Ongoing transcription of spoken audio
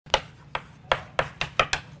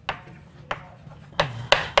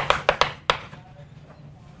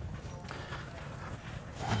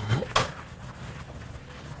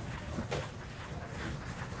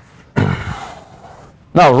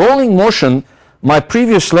Now, rolling motion, my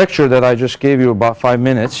previous lecture that I just gave you about 5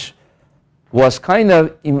 minutes was kind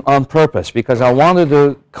of on purpose because I wanted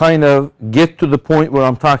to kind of get to the point where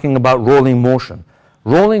I'm talking about rolling motion.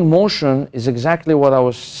 Rolling motion is exactly what I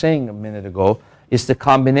was saying a minute ago. It's the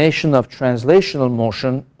combination of translational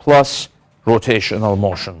motion plus rotational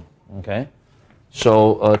motion. Okay?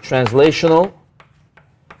 So translational,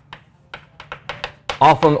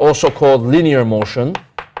 often also called linear motion.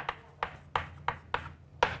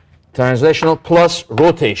 Translational plus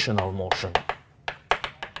rotational motion.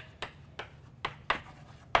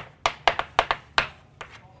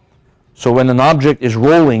 So when an object is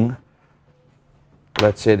rolling,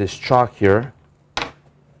 let's say this chalk here,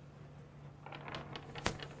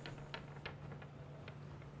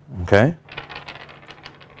 okay,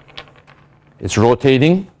 it's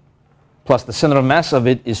rotating, plus the center of mass of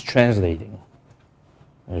it is translating.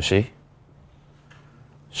 You see?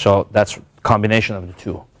 So that's a combination of the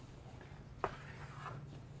two.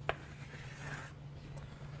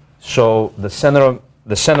 So the center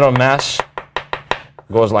of mass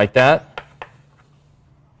goes like that,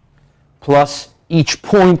 plus each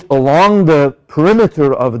point along the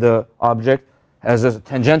perimeter of the object has a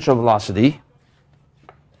tangential velocity.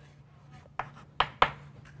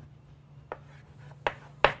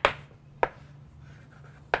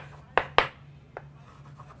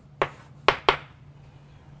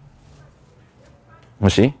 You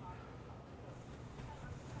see?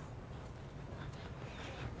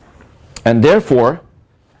 And therefore,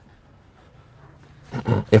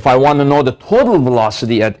 if I want to know the total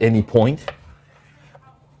velocity at any point,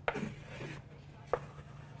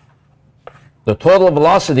 the total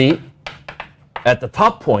velocity at the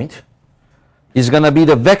top point is going to be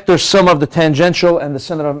the vector sum of the tangential and the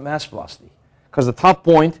center of mass velocity. Because the top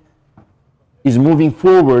point is moving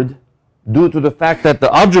forward due to the fact that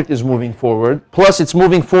the object is moving forward, plus it's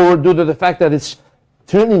moving forward due to the fact that it's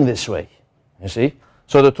turning this way. You see?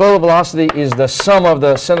 So the total velocity is the sum of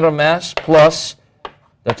the center of mass plus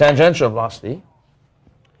the tangential velocity.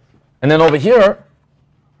 And then over here,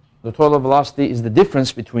 the total velocity is the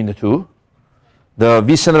difference between the two. The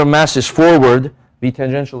v center of mass is forward, v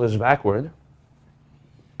tangential is backward.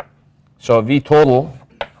 So v total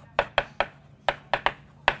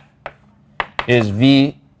is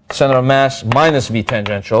v center of mass minus v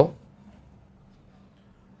tangential.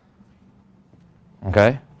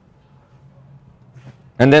 Okay?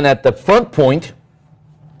 And then at the front point,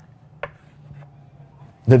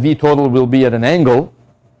 the v total will be at an angle,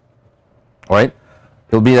 right?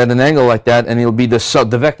 It'll be at an angle like that, and it'll be the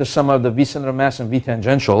vector sum of the v center of mass and v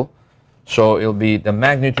tangential. So it'll be the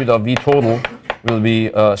magnitude of v total will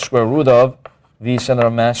be square root of v center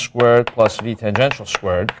of mass squared plus v tangential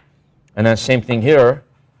squared. And then same thing here.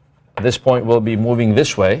 This point will be moving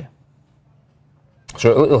this way.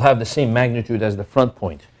 So it'll have the same magnitude as the front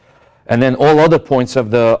point. And then all other points of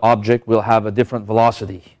the object will have a different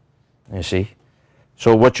velocity. You see?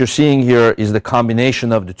 So what you're seeing here is the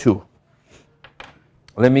combination of the two.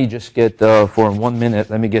 Let me just get, for 1 minute,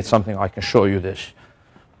 let me get something I can show you this.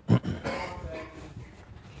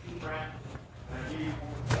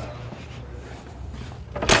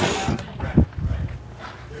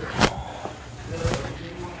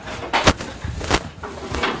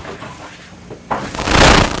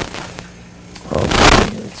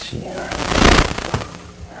 Okay, let's see here.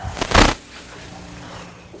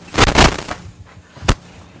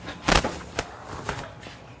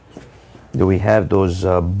 Do we have those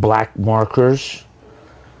black markers?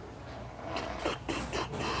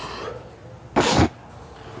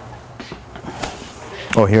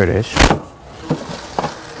 Oh, here it is.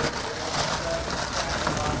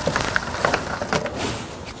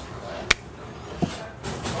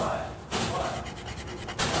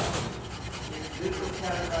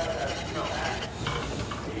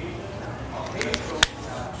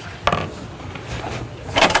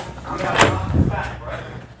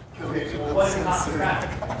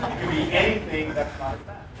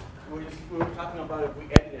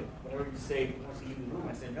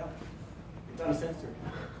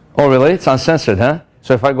 Oh, really? It's uncensored, huh?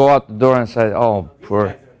 So if I go out the door and say, oh,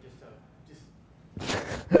 poor...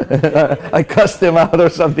 I cussed him out or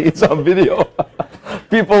something, it's on video.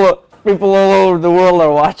 People all over the world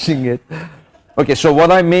are watching it. Okay, so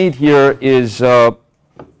what I made here is a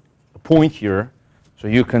point here. So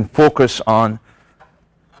you can focus on,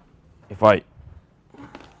 if I...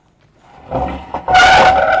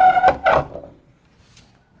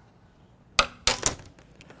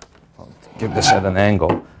 I'll give this at an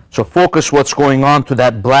angle. So focus what's going on to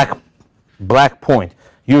that black point.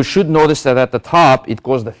 You should notice that at the top it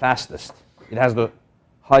goes the fastest. It has the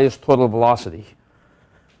highest total velocity.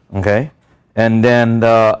 Okay, and then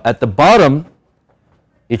at the bottom,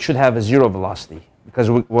 it should have a zero velocity, because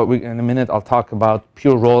in a minute I'll talk about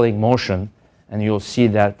pure rolling motion, and you'll see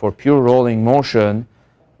that for pure rolling motion,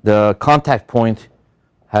 the contact point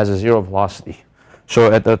has a zero velocity.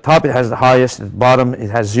 So at the top it has the highest, at the bottom it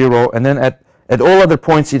has zero, and then at all other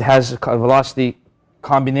points it has a velocity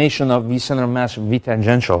combination of v center of mass and v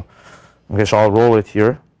tangential. Okay, so I'll roll it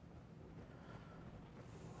here.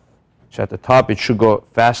 So at the top it should go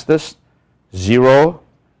fastest, zero,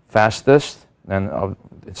 fastest, then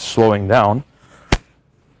it's slowing down.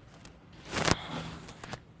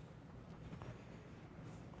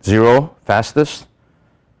 Zero, fastest,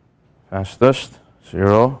 fastest,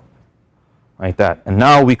 zero, like that. And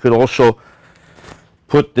now we could also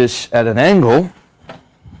put this at an angle.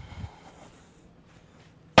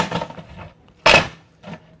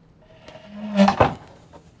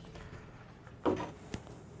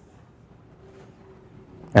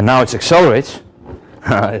 And now it accelerates.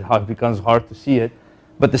 It becomes hard to see it.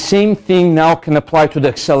 But the same thing now can apply to the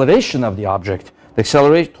acceleration of the object. The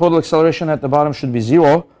total acceleration at the bottom should be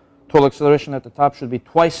zero. Total acceleration at the top should be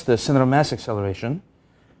twice the center of mass acceleration.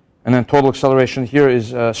 And then total acceleration here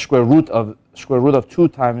is square root of 2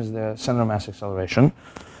 times the center of mass acceleration.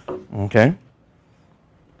 Okay.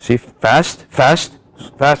 See, fast, fast,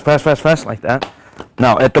 fast, fast, fast, fast, like that.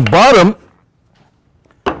 Now at the bottom,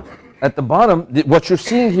 what you're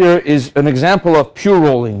seeing here is an example of pure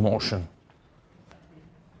rolling motion.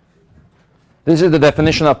 This is the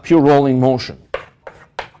definition of pure rolling motion.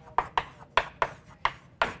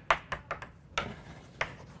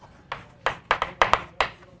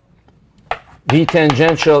 V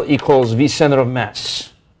tangential equals V center of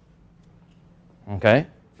mass. Okay?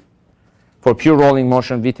 For pure rolling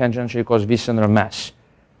motion, V tangential equals V center of mass.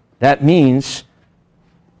 That means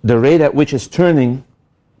the rate at which it's turning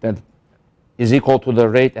that is equal to the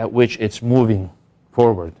rate at which it's moving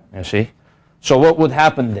forward, you see? So what would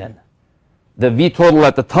happen then? The V total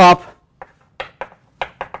at the top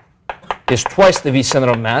is twice the V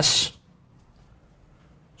center of mass.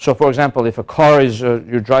 So for example, if a car is,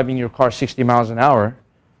 you're driving your car 60 miles an hour,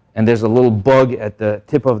 and there's a little bug at the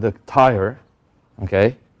tip of the tire,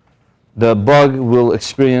 okay? The bug will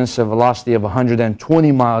experience a velocity of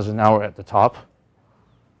 120 miles an hour at the top,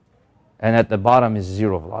 and at the bottom is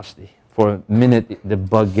zero velocity. For a minute, the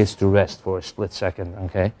bug gets to rest for a split second,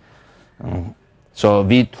 okay? So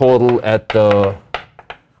V total at the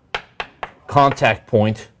contact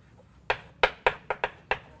point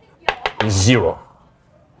is zero.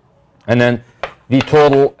 And then V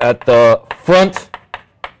total at the front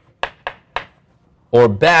or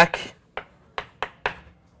back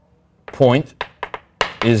point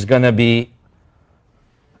is going to be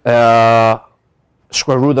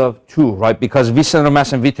square root of 2, right? Because V center of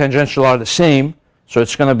mass and V tangential are the same, so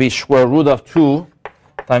it's going to be square root of 2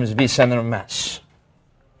 times V center of mass.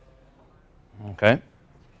 Okay?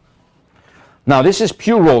 Now this is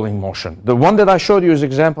pure rolling motion. The one that I showed you is an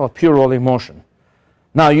example of pure rolling motion.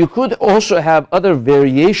 Now you could also have other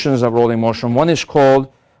variations of rolling motion. One is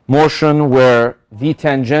called motion where V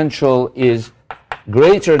tangential is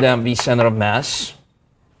greater than V center of mass.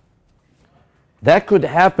 That could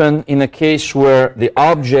happen in a case where the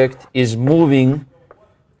object is moving,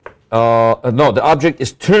 the object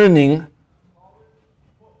is turning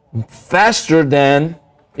faster than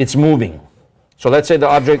it's moving. So let's say the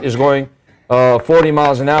object is going 40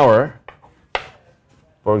 miles an hour,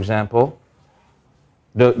 for example.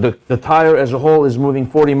 The tire as a whole is moving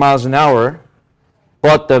 40 miles an hour,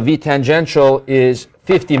 but the V tangential is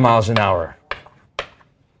 50 miles an hour.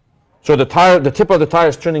 So the tip of the tire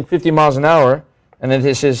is turning 50 miles an hour, and then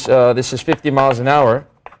this is 50 miles an hour.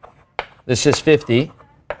 This is 50.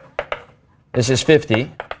 This is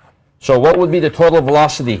 50. So what would be the total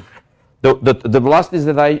velocity? The velocities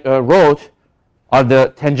that I wrote are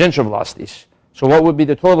the tangential velocities. So what would be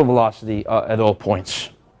the total velocity at all points?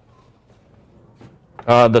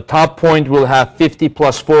 The top point will have 50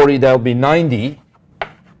 plus 40, that will be 90.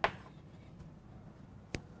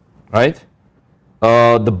 Right?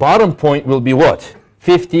 The bottom point will be what?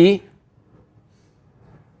 50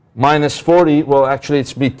 minus 40, well actually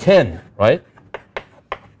it's be 10, right?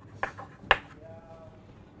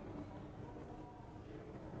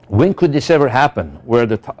 When could this ever happen, where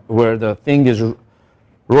the thing is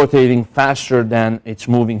rotating faster than it's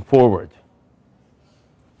moving forward?